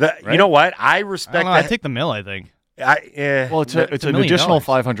 You Right? know what? I I respect don't know. that. I take the mill, I think. Well, it's $1 an million. additional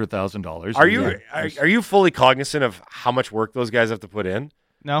 $500,000. Are you fully cognizant of how much work those guys have to put in?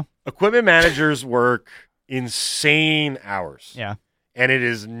 No? Equipment managers work insane hours. Yeah. And it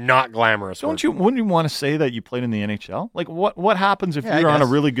is not glamorous. Wouldn't you want to say that you played in the NHL? Like, what happens if Yeah, I you're on a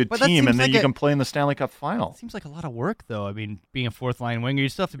guess. really good But that team seems and then like you a- can play in the Stanley Cup final? Seems like a lot of work, though. I mean, being a 4th line winger, you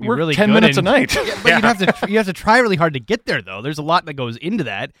still have to be Work really 10 good minutes a and- night. Yeah, but you have to try really hard to get there, though. There's a lot that goes into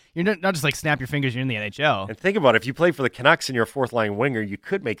that. You're not just like snap your fingers, you're in the NHL. And think about it. If you play for the Canucks and you're a 4th line winger, you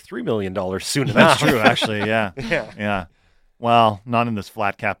could make $3 million soon enough. That's true, actually. Yeah. Yeah. Well, not in this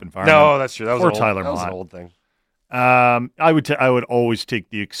flat cap environment. No, that's true. That was, Poor an old, Tyler that was an Mott. old thing. I would always take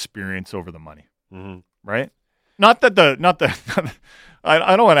the experience over the money. Mm-hmm. Right? Not that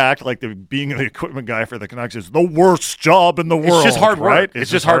I don't want to act like being the equipment guy for the Canucks is the worst job in the world. just hard work. right? It's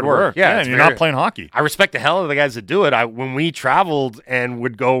just hard work. Yeah, and it's you're very- not playing hockey. I respect the hell out of the guys that do it. When we traveled and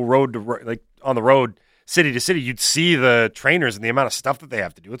would go on the road, city to city, you'd see the trainers and the amount of stuff that they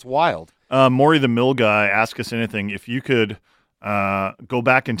have to do. It's wild. Maury the Mill guy, ask us anything. If you could go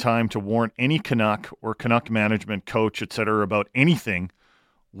back in time to warn any Canuck or Canuck management coach, etc., about anything,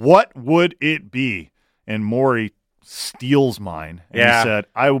 what would it be? And Maury steals mine. And Yeah. he said,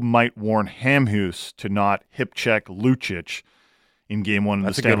 I might warn Hamhuis to not hip check Lucic in game 1 of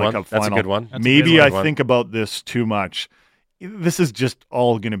That's the a good Stanley one. Cup That's a final. good one. That's a Maybe good I one. think about this too much. This is just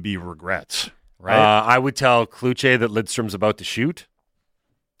all going to be regrets, right? I would tell Kluche that Lidstrom's about to shoot.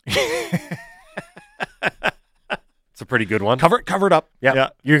 It's a pretty good one. Covered up. Yeah.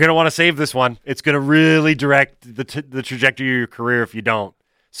 You're going to want to save this one. It's going to really direct the trajectory of your career if you don't.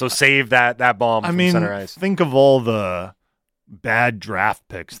 So save that bomb from center ice. Think of all the bad draft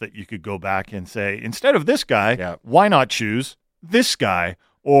picks that you could go back and say, instead of this guy, Yeah. why not choose this guy?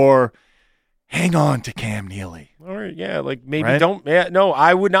 Or hang on to Cam Neely. Or, maybe Right? don't. Yeah, no,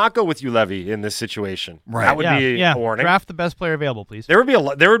 I would not go with you, Levy, in this situation. Right. That would be a warning. Draft the best player available, please. There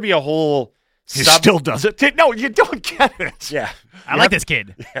would be a whole He still does it. No, you don't get it. Yeah. I like this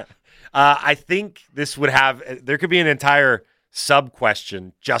kid. I think this would there could be an entire sub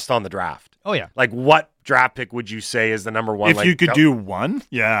question just on the draft. Oh, yeah. Like, what draft pick would you say is the number one? If you could do one,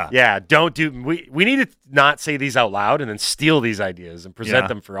 yeah. Yeah, don't do. We need to not say these out loud and then steal these ideas and present Yeah.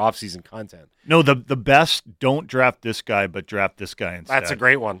 them for off-season content. No, the best, don't draft this guy, but draft this guy instead. That's a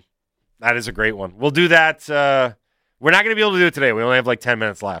great one. That is a great one. We'll do that. We're not going to be able to do it today. We only have like 10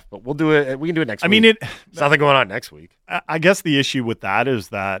 minutes left, but we'll do it. We can do it next week. There's nothing going on next week. I guess the issue with that is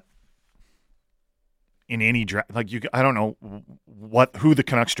that in any draft, I don't know who the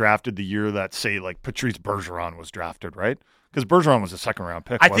Canucks drafted the year that, say, like Patrice Bergeron was drafted, right? Because Bergeron was a second-round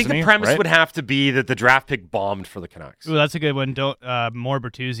pick, I wasn't think the he? premise Right? would have to be that the draft pick bombed for the Canucks. Ooh, that's a good one. Don't more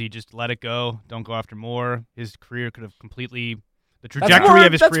Bertuzzi, just let it go. Don't go after more. His career could have completely the trajectory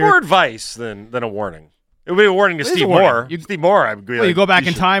of his that's career. more advice than a warning. It would be a warning to It is Steve a warning. Moore. You- Steve Moore, I would be Well, like, you go back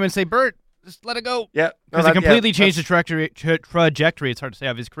in should- time and say, Bert, just let it go. Yeah, Because it completely changed the trajectory. It's hard to say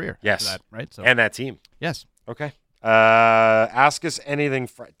of his career. after Yes. that, right. So and that team. yes. Okay. Ask us anything.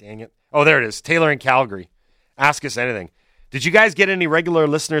 Dang it. Oh, there it is. Taylor in Calgary. Ask us anything. Did you guys get any regular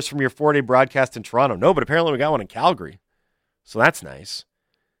listeners from your 4-day broadcast in Toronto? No, but apparently we got one in Calgary. So that's nice.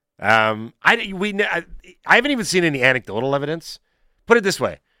 I haven't even seen any anecdotal evidence. Put it this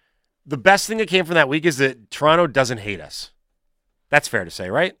way. The best thing that came from that week is that Toronto doesn't hate us. That's fair to say,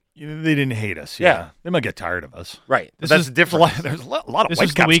 right? They didn't hate us. Yeah. They might get tired of us. Right. This That's is- the difference. There's a lot of This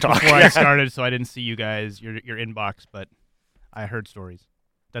was the Whitecaps week talk. before I started, so I didn't see you guys, your inbox, but I heard stories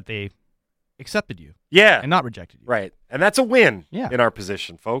that they accepted you Yeah. and not rejected you. Right. And that's a win Yeah. in our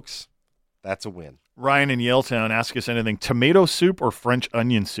position, folks. That's a win. Ryan in Yaletown, ask us anything. Tomato soup or French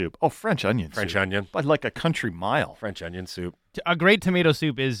onion soup? Oh, French onion soup. French onion. By like a country mile. French onion soup. A great tomato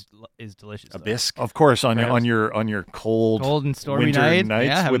soup is delicious. A though. bisque. Of course, on Perhaps. your cold Cold and stormy winter night. nights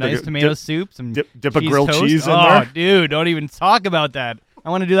Yeah, have a with nice a tomato dip- soup, some dip a cheese grilled toast. cheese in oh, there. dude, don't even talk about that. I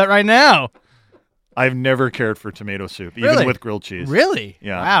want to do that right now. I've never cared for tomato soup, Really? even with grilled cheese. Really?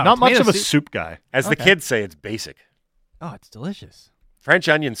 Yeah. Wow. Not much tomato of a soup guy. As the Okay. kids say, it's basic. Oh, it's delicious. French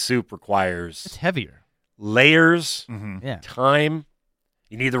onion soup It's requires heavier. layers, Yeah. time.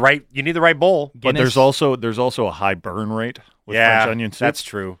 You need the right bowl. But Guinness. there's also a high burn rate with Yeah, French onion soup. that's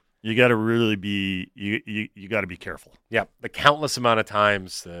true. You got to really be you got to be careful. Yep. The countless amount of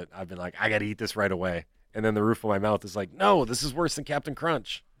times that I've been like, I got to eat this right away. And then the roof of my mouth is like, no, this is worse than Captain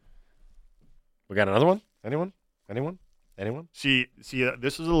Crunch. We got another one? Anyone? See,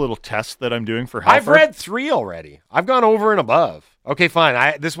 this is a little test that I'm doing for I've Halford. read 3 already. I've gone over and above. Okay,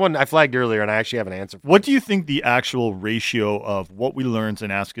 fine. This one I flagged earlier, and I actually have an answer for. What do you think the actual ratio of what we learns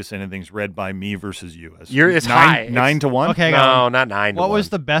and Ask Us Anything's read by me versus you is? It's high. 9 to 1? Okay, No, not 9 to What 1. was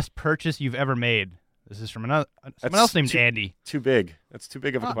the best purchase you've ever made? This is from someone else named Andy. Too big. That's too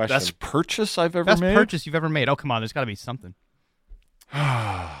big of a question. Best purchase I've ever Best made? purchase you've ever made? Oh, come on. There's got to be something.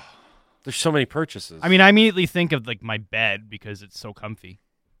 There's so many purchases. I mean, I immediately think of like my bed because it's so comfy.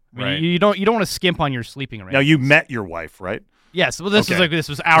 I mean, Right. you don't want to skimp on your sleeping Now, arrangements. you met your wife, right? Yes, well, this Okay.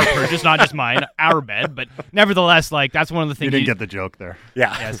 was our purchase, not just mine, our bed. But nevertheless, like that's one of the things. You didn't get the joke there.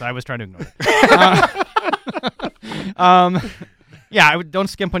 yeah. Yes, I was trying to ignore it. Yeah, don't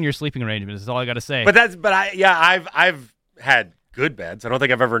skimp on your sleeping arrangements. Is all I got to say. I've had good beds. I don't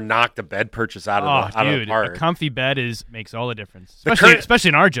think I've ever knocked a bed purchase out of the a park. comfy bed makes all the difference, The especially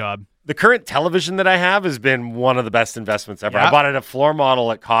in our job. The current television that I have has been one of the best investments ever. Yeah. I bought it a floor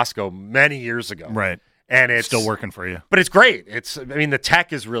model at Costco many years ago. Right. And it's Still working for you. But it's great. The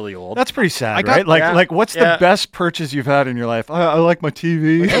tech is really old. That's pretty sad, I got- right? Like, yeah. like what's Yeah. the best purchase you've had in your life? I like my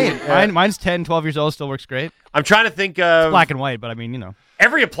TV. Hey, mine's 10, 12 years old, still works great. I'm trying to think of Black and white, but I mean,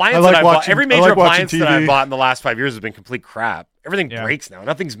 every appliance I like that I bought. watching- Every I major like watching appliance that I TV. bought in the last 5 years has been complete crap. Everything Yeah. breaks now.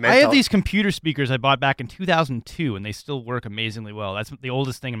 Nothing's meant I to. have these computer speakers I bought back in 2002, and they still work amazingly well. That's the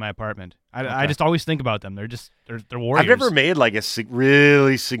oldest thing in my apartment. I just always think about them. They're warriors. I've never made like a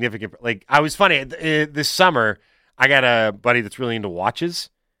really significant. Like I was funny this summer. I got a buddy that's really into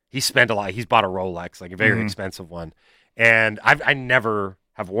watches. He spent a lot. He's bought a Rolex, like a very expensive one, and I never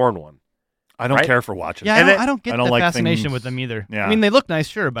have worn one. I don't Right? care for watches. Yeah, And I don't get I don't the like fascination things- with them either. Yeah. I mean, they look nice,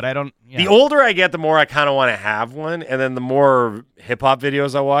 sure, but I don't. Yeah. The older I get, the more I kind of want to have one, and then the more hip hop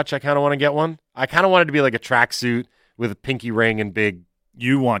videos I watch, I kind of want to get one. I kind of want it to be like a tracksuit with a pinky ring and big.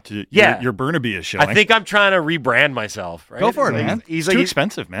 You want to. Yeah. Your Burnaby is showing. I think I'm trying to rebrand myself. Right? Go for it, Like, man. He's it's too like,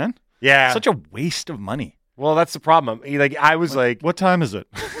 expensive, man. yeah. Such a waste of money. Well, that's the problem. I was like, What time is it?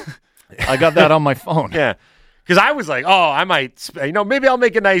 I got that on my phone. yeah. Because I was like, oh, I might, maybe I'll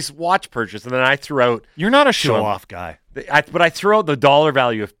make a nice watch purchase. And then I threw out, You're not a show-off guy. but I threw out the dollar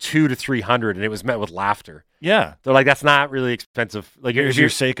value of $200 to $300, and it was met with laughter. Yeah. They're like, that's not really expensive. Like, Here's if your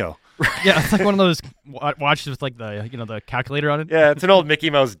you're, Seiko. Yeah, it's like one of those watches with like the calculator on it. yeah, it's an old Mickey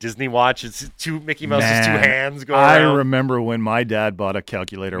Mouse Disney watch. It's Mickey Mouse's two Man, hands going I around. remember when my dad bought a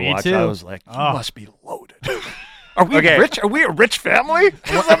calculator Me watch. too. I was like, you Oh. must be loaded. Are we Okay. rich? Are we a rich family?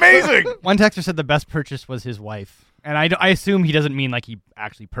 This is amazing. One texter said the best purchase was his wife, and I assume he doesn't mean like he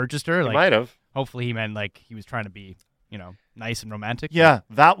actually purchased her. You Like, might have. hopefully he meant like he was trying to be, nice and romantic. Yeah,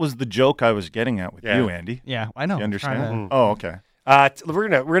 that was the joke I was getting at with Yeah. you, Andy. Yeah, I know. You I'm trying understand? to- Oh, okay. We're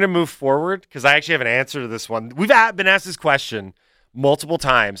gonna move forward because I actually have an answer to this one. We've been asked this question multiple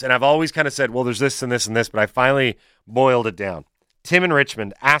times, and I've always kind of said, well, there's this and this and this, but I finally boiled it down. Tim in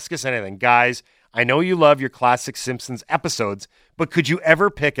Richmond, ask us anything. Guys, I know you love your classic Simpsons episodes, but could you ever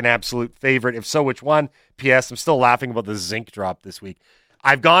pick an absolute favorite? If so, which one? P.S. I'm still laughing about the zinc drop this week.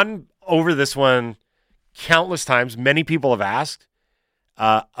 I've gone over this one countless times. Many people have asked.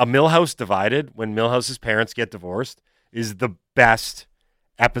 A Millhouse Divided, when Millhouse's parents get divorced, is the best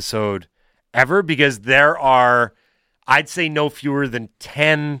episode ever because there are, I'd say, no fewer than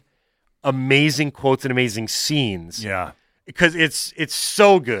 10 amazing quotes and amazing scenes. Yeah. Because it's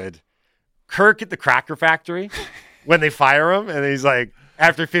so good. Kirk at the Cracker Factory, when they fire him, and he's like,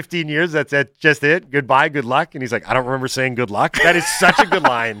 after 15 years, that's it, just it. Goodbye, good luck. And he's like, I don't remember saying good luck. That is such a good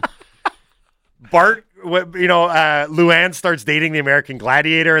line. Bart, Luann starts dating the American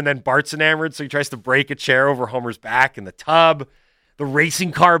Gladiator, and then Bart's enamored, so he tries to break a chair over Homer's back in the tub. The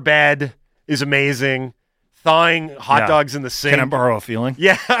racing car bed is amazing. Thawing hot Yeah. dogs in the sink. Can I borrow a feeling?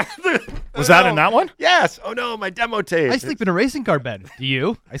 Yeah. Was that in that one? Yes. Oh, no, my demo tape. I sleep in a racing car bed. Do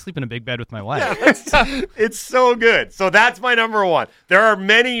you? I sleep in a big bed with my wife. It's so good. So that's my number one. There are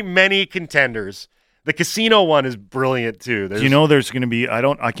many, many contenders The casino one is brilliant too. Do you know there's going to be?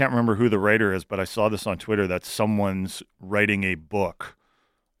 I can't remember who the writer is, but I saw this on Twitter that someone's writing a book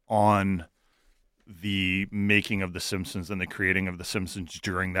on the making of The Simpsons and the creating of The Simpsons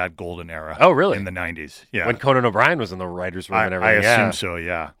during that golden era. Oh, really? In the 90s. Yeah. When Conan O'Brien was in the writer's room and I everything. assume so,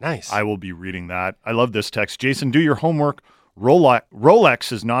 yeah. Nice. I will be reading that. I love this text. Jason, do your homework.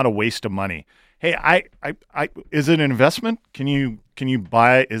 Rolex is not a waste of money. Hey, I is it an investment? Can you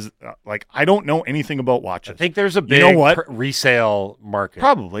buy? I don't know anything about watches. I think there's a big what? Resale market.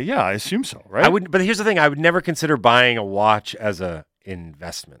 Probably, yeah. I assume so, right? But here's the thing: I would never consider buying a watch as a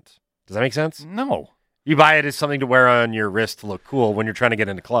investment. Does that make sense? No. You buy it as something to wear on your wrist to look cool when you're trying to get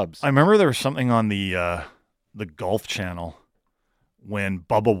into clubs. I remember there was something on the Golf Channel when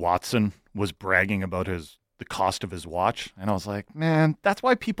Bubba Watson was bragging about the cost of his watch, and I was like, man, that's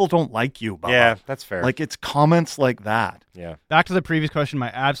why people don't like you, Bubba. Yeah, that's fair. Like, it's comments like that. Yeah. Back to the previous question, my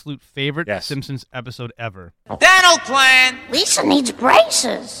absolute favorite Yes. Simpsons episode ever. Dental plan. Lisa needs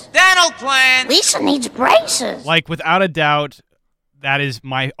braces. Dental plan. Lisa needs braces. Like, without a doubt, that is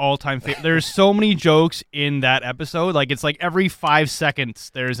my all-time favorite. There's so many jokes in that episode. Like, it's like every 5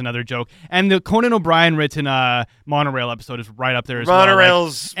 seconds there's another joke. And the Conan O'Brien written Monorail episode is right up there as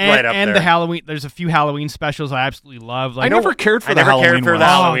Monorail's well. right up and there. the Halloween, there's a few Halloween specials I absolutely love. Like, I never cared for the Halloween ones.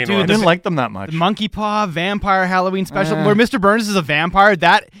 Halloween dude, I ones. didn't like them that much. The Monkey Paw Vampire Halloween special, where Mr. Burns is a vampire.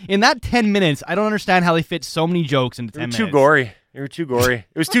 That in that 10 minutes, I don't understand how they fit so many jokes into 10 minutes. Too gory. They were too gory.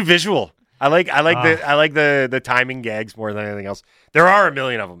 It was too visual. I like the timing gags more than anything else. There are a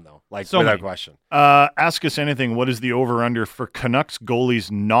million of them though, like So without many. question. Ask us anything. What is the over-under for Canucks goalies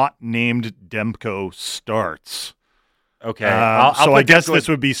not named Demko starts? Okay, I'll so put I guess Demko this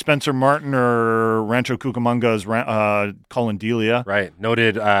would be Spencer Martin or Rancho Cucamonga's Colin Delia. right.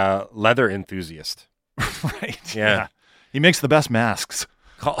 Noted leather enthusiast. Right. Yeah. He makes the best masks.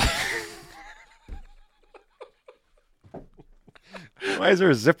 Why is there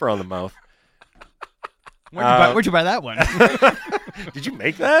a zipper on the mouth? Where'd you buy that one? Did you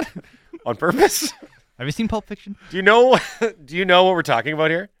make that on purpose? Have you seen Pulp Fiction? Do you know what we're talking about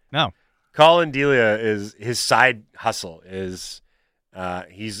here? No. Colin Delia is his side hustle is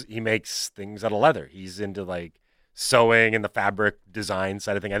he makes things out of leather. He's into like sewing and the fabric design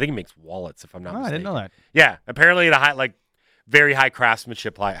side of thing. I think he makes wallets if I'm not mistaken. I didn't know that. Yeah, apparently at a very high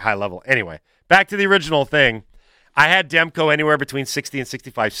craftsmanship, high level. Anyway, back to the original thing. I had Demko anywhere between 60 and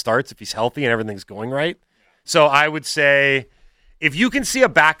 65 starts if he's healthy and everything's going right. So I would say if you can see a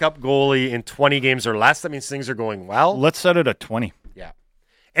backup goalie in 20 games or less, that means things are going well. Let's set it at 20. Yeah.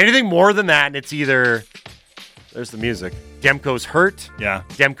 Anything more than that, and it's either, there's the music, Demko's hurt, Yeah.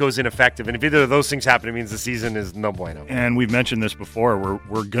 Demko's ineffective. And if either of those things happen, it means the season is no bueno. And we've mentioned this before.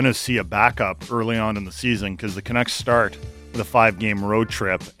 We're going to see a backup early on in the season because the Canucks start with a 5-game road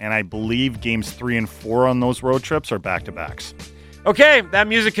trip, and I believe games 3 and 4 on those road trips are back-to-backs. Okay, that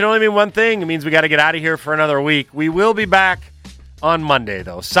music can only mean one thing. It means we got to get out of here for another week. We will be back on Monday,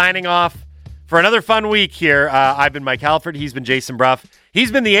 though. Signing off for another fun week here. I've been Mike Halford. He's been Jason Brough.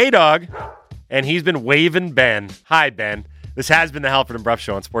 He's been the A-Dog, and he's been Wavin' Ben. Hi, Ben. This has been the Halford and Brough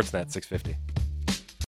Show on Sportsnet 650.